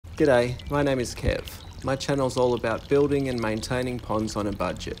G'day, my name is Kev. My channel's all about building and maintaining ponds on a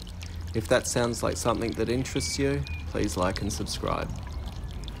budget. If that sounds like something that interests you, please like and subscribe.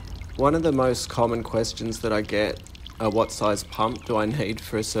 One of the most common questions that I get are what size pump do I need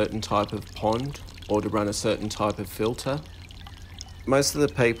for a certain type of pond or to run a certain type of filter. Most of the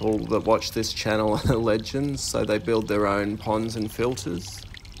people that watch this channel are legends, so they build their own ponds and filters.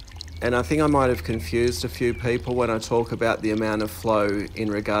 And I think I might have confused a few people when I talk about the amount of flow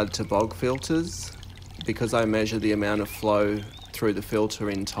in regard to bog filters, because I measure the amount of flow through the filter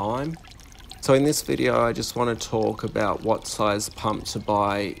in time. So in this video I just want to talk about what size pump to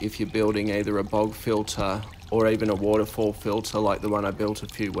buy if you're building either a bog filter or even a waterfall filter like the one I built a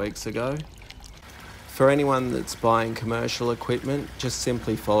few weeks ago. For anyone that's buying commercial equipment, just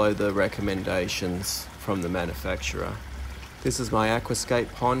simply follow the recommendations from the manufacturer. This is my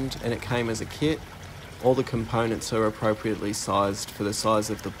aquascape pond and it came as a kit. All the components are appropriately sized for the size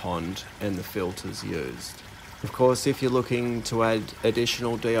of the pond and the filters used. Of course, if you're looking to add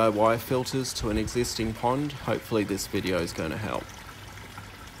additional DIY filters to an existing pond, hopefully this video is going to help.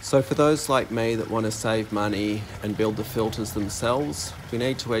 So for those like me that want to save money and build the filters themselves, we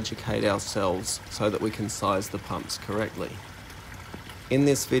need to educate ourselves so that we can size the pumps correctly. In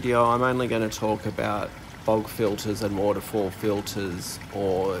this video, I'm only going to talk about bog filters and waterfall filters,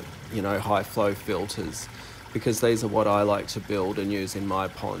 or high flow filters, because these are what I like to build and use in my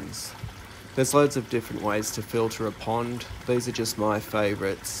ponds. There's loads of different ways to filter a pond. These are just my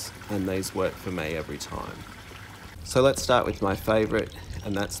favourites and these work for me every time. So let's start with my favourite,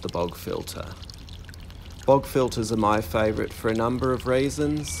 and that's the bog filter. Bog filters are my favourite for a number of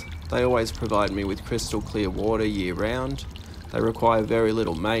reasons. They always provide me with crystal clear water year round. They require very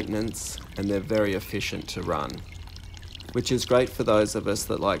little maintenance and they're very efficient to run, which is great for those of us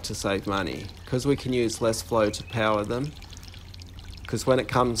that like to save money because we can use less flow to power them. Because when it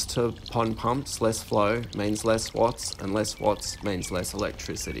comes to pond pumps, less flow means less watts and less watts means less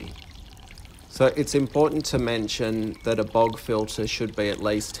electricity. So it's important to mention that a bog filter should be at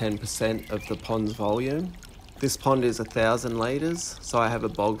least 10% of the pond's volume. This pond is 1,000 litres, so I have a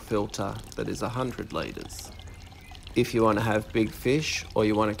bog filter that is 100 litres. If you want to have big fish or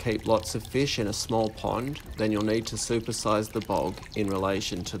you want to keep lots of fish in a small pond, then you'll need to supersize the bog in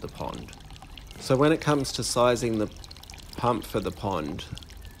relation to the pond. So when it comes to sizing the pump for the pond,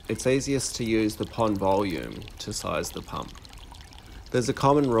 it's easiest to use the pond volume to size the pump. There's a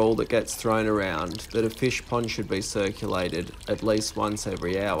common rule that gets thrown around that a fish pond should be circulated at least once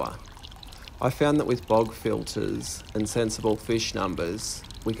every hour. I found that with bog filters and sensible fish numbers,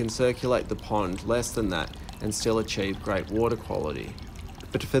 we can circulate the pond less than that and still achieve great water quality.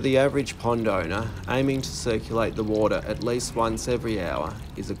 But for the average pond owner, aiming to circulate the water at least once every hour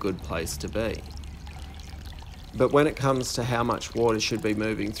is a good place to be. But when it comes to how much water should be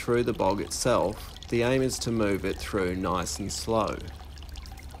moving through the bog itself, the aim is to move it through nice and slow.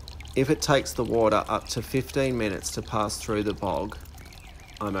 If it takes the water up to 15 minutes to pass through the bog,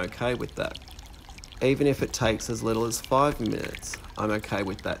 I'm okay with that. Even if it takes as little as 5 minutes, I'm okay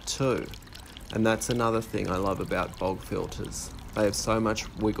with that too. And that's another thing I love about bog filters. They have so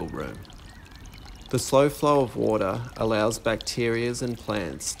much wiggle room. The slow flow of water allows bacteria and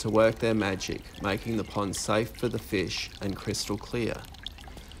plants to work their magic, making the pond safe for the fish and crystal clear.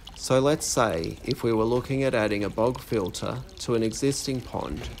 So let's say if we were looking at adding a bog filter to an existing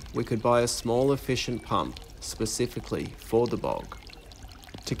pond, we could buy a small efficient pump specifically for the bog.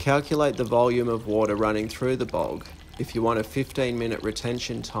 To calculate the volume of water running through the bog, if you want a 15-minute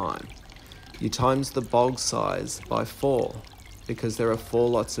retention time, you times the bog size by 4, because there are 4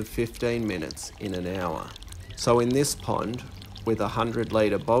 lots of 15 minutes in an hour. So in this pond, with a 100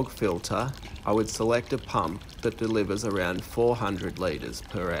 litre bog filter, I would select a pump that delivers around 400 litres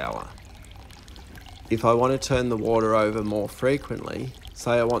per hour. If I want to turn the water over more frequently,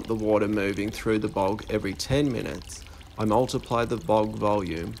 say I want the water moving through the bog every 10 minutes, I multiply the bog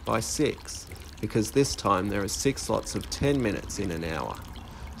volume by 6, because this time there are 6 lots of 10 minutes in an hour.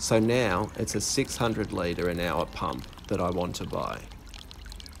 So now it's a 600 litre an hour pump that I want to buy.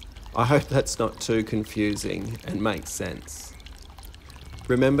 I hope that's not too confusing and makes sense.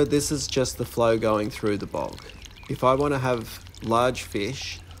 Remember, this is just the flow going through the bog. If I want to have large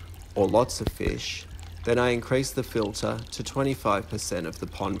fish or lots of fish, then I increase the filter to 25% of the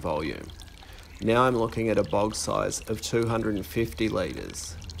pond volume. Now I'm looking at a bog size of 250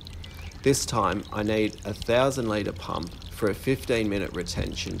 litres. This time I need a 1,000 litre pump for a 15-minute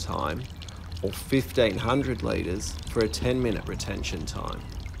retention time, or 1,500 litres for a 10-minute retention time.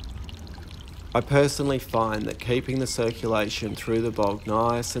 I personally find that keeping the circulation through the bog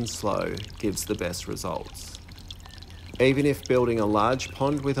nice and slow gives the best results. Even if building a large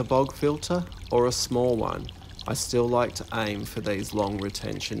pond with a bog filter or a small one, I still like to aim for these long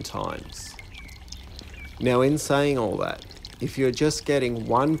retention times. Now, in saying all that, if you're just getting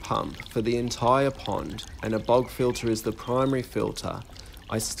one pump for the entire pond and a bog filter is the primary filter,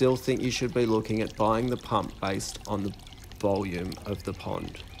 I still think you should be looking at buying the pump based on the volume of the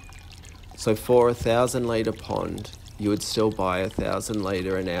pond. So for a 1,000 litre pond, you would still buy a 1,000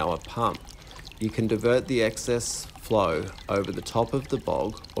 litre an hour pump. You can divert the excess flow over the top of the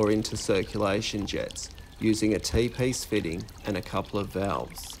bog or into circulation jets using a T-piece fitting and a couple of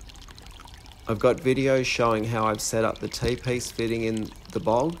valves. I've got videos showing how I've set up the T-piece fitting in the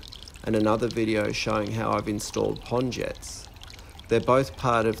bog and another video showing how I've installed pond jets. They're both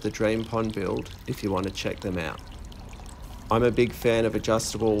part of the Dream Pond build if you want to check them out. I'm a big fan of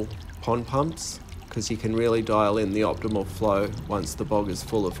adjustable pond pumps because you can really dial in the optimal flow once the bog is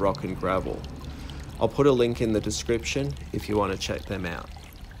full of rock and gravel. I'll put a link in the description if you want to check them out.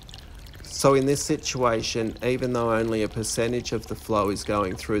 So in this situation, even though only a percentage of the flow is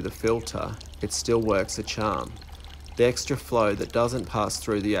going through the filter, it still works a charm. The extra flow that doesn't pass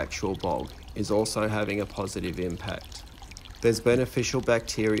through the actual bog is also having a positive impact. There's beneficial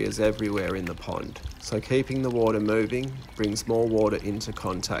bacteria everywhere in the pond, so keeping the water moving brings more water into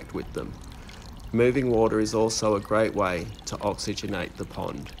contact with them. Moving water is also a great way to oxygenate the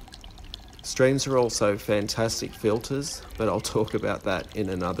pond. Streams are also fantastic filters, but I'll talk about that in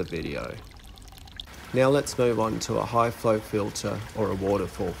another video. Now let's move on to a high flow filter or a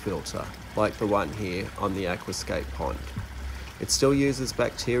waterfall filter, like the one here on the aquascape pond. It still uses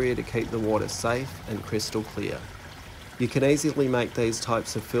bacteria to keep the water safe and crystal clear. You can easily make these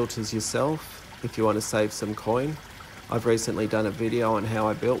types of filters yourself if you want to save some coin. I've recently done a video on how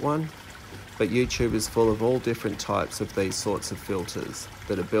I built one, but YouTube is full of all different types of these sorts of filters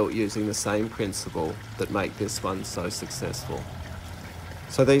that are built using the same principle that make this one so successful.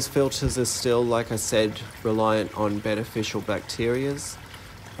 So these filters are still, like I said, reliant on beneficial bacteria,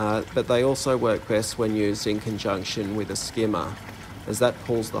 but they also work best when used in conjunction with a skimmer, as that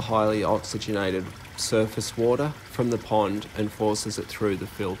pulls the highly oxygenated surface water from the pond and forces it through the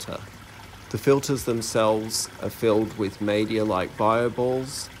filter. The filters themselves are filled with media like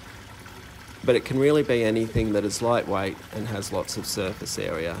bioballs, but it can really be anything that is lightweight and has lots of surface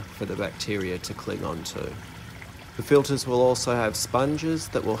area for the bacteria to cling onto. The filters will also have sponges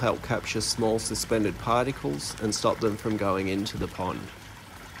that will help capture small suspended particles and stop them from going into the pond.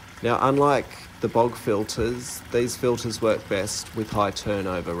 Now, unlike the bog filters, these filters work best with high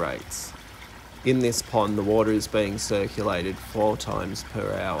turnover rates. In this pond, the water is being circulated 4 times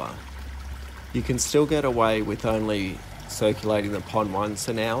per hour. You can still get away with only circulating the pond once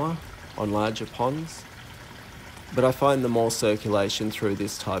an hour on larger ponds, but I find the more circulation through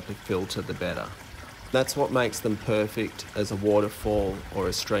this type of filter, the better. That's what makes them perfect as a waterfall or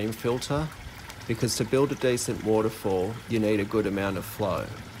a stream filter, because to build a decent waterfall, you need a good amount of flow.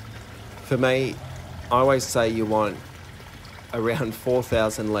 For me, I always say you want around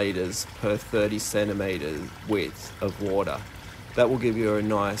 4,000 litres per 30 centimetres width of water. That will give you a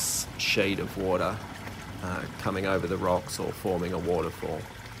nice sheet of water coming over the rocks or forming a waterfall.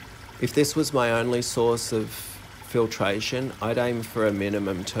 If this was my only source of filtration, I'd aim for a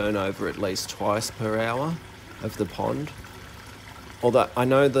minimum turnover at least twice per hour of the pond. Although I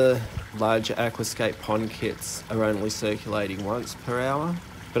know the larger aquascape pond kits are only circulating once per hour,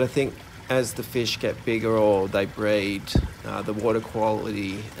 but I think as the fish get bigger or they breed, the water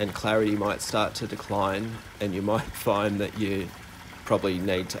quality and clarity might start to decline, and you might find that you probably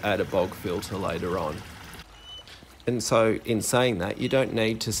need to add a bog filter later on. And so in saying that, you don't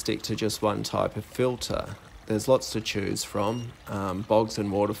need to stick to just one type of filter. There's lots to choose from. Bogs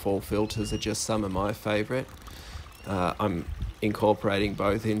and waterfall filters are just some of my favourite. I'm incorporating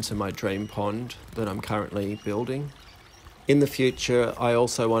both into my dream pond that I'm currently building. In the future, I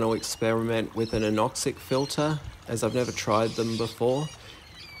also want to experiment with an anoxic filter, as I've never tried them before.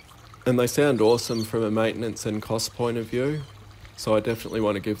 And they sound awesome from a maintenance and cost point of view, so I definitely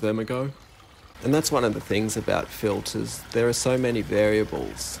want to give them a go. And that's one of the things about filters. There are so many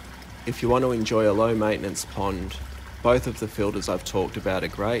variables. If you want to enjoy a low maintenance pond, both of the filters I've talked about are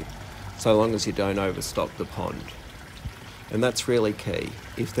great, so long as you don't overstock the pond. And that's really key.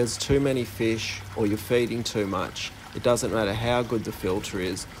 If there's too many fish or you're feeding too much, it doesn't matter how good the filter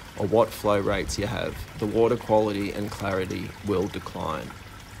is or what flow rates you have, the water quality and clarity will decline.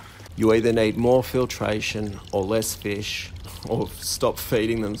 You either need more filtration or less fish, or stop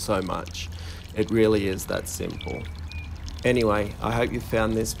feeding them so much. It really is that simple. Anyway, I hope you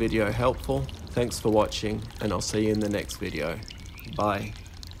found this video helpful. Thanks for watching, and I'll see you in the next video. Bye.